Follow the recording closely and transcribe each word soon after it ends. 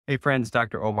Hey friends,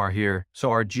 Dr. Omar here.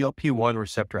 So are GLP-1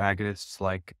 receptor agonists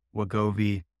like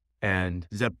Wegovy and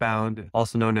Zepbound,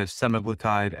 also known as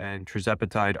semaglutide and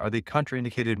Tirzepatide, are they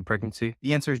contraindicated in pregnancy?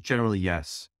 The answer is generally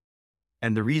yes.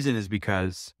 And the reason is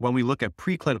because when we look at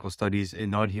preclinical studies in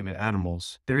non-human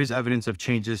animals, there is evidence of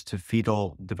changes to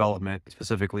fetal development,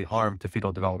 specifically harm to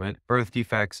fetal development, birth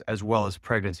defects, as well as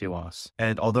pregnancy loss.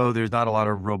 And although there's not a lot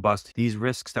of robust, these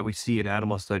risks that we see in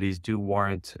animal studies do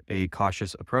warrant a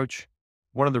cautious approach.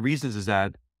 One of the reasons is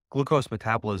that glucose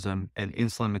metabolism and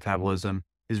insulin metabolism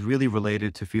is really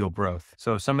related to fetal growth.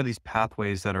 So some of these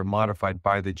pathways that are modified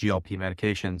by the GLP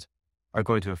medications are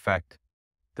going to affect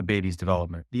the baby's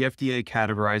development. The FDA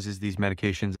categorizes these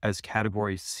medications as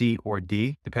category C or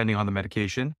D, depending on the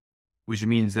medication, which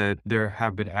means that there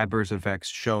have been adverse effects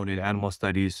shown in animal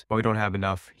studies, but we don't have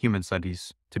enough human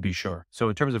studies to be sure. So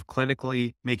in terms of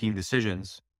clinically making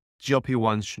decisions,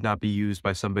 GLP-1s should not be used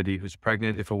by somebody who's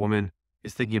pregnant. If a woman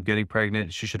is thinking of getting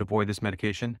pregnant, she should avoid this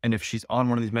medication. And if she's on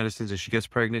one of these medicines and she gets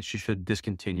pregnant, she should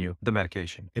discontinue the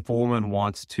medication. If a woman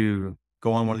wants to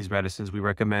go on one of these medicines, we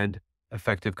recommend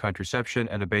effective contraception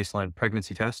and a baseline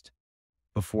pregnancy test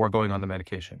before going on the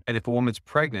medication. And if a woman's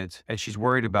pregnant and she's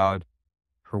worried about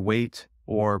her weight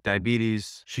or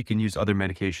diabetes, she can use other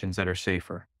medications that are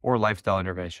safer or lifestyle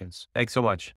interventions. Thanks so much.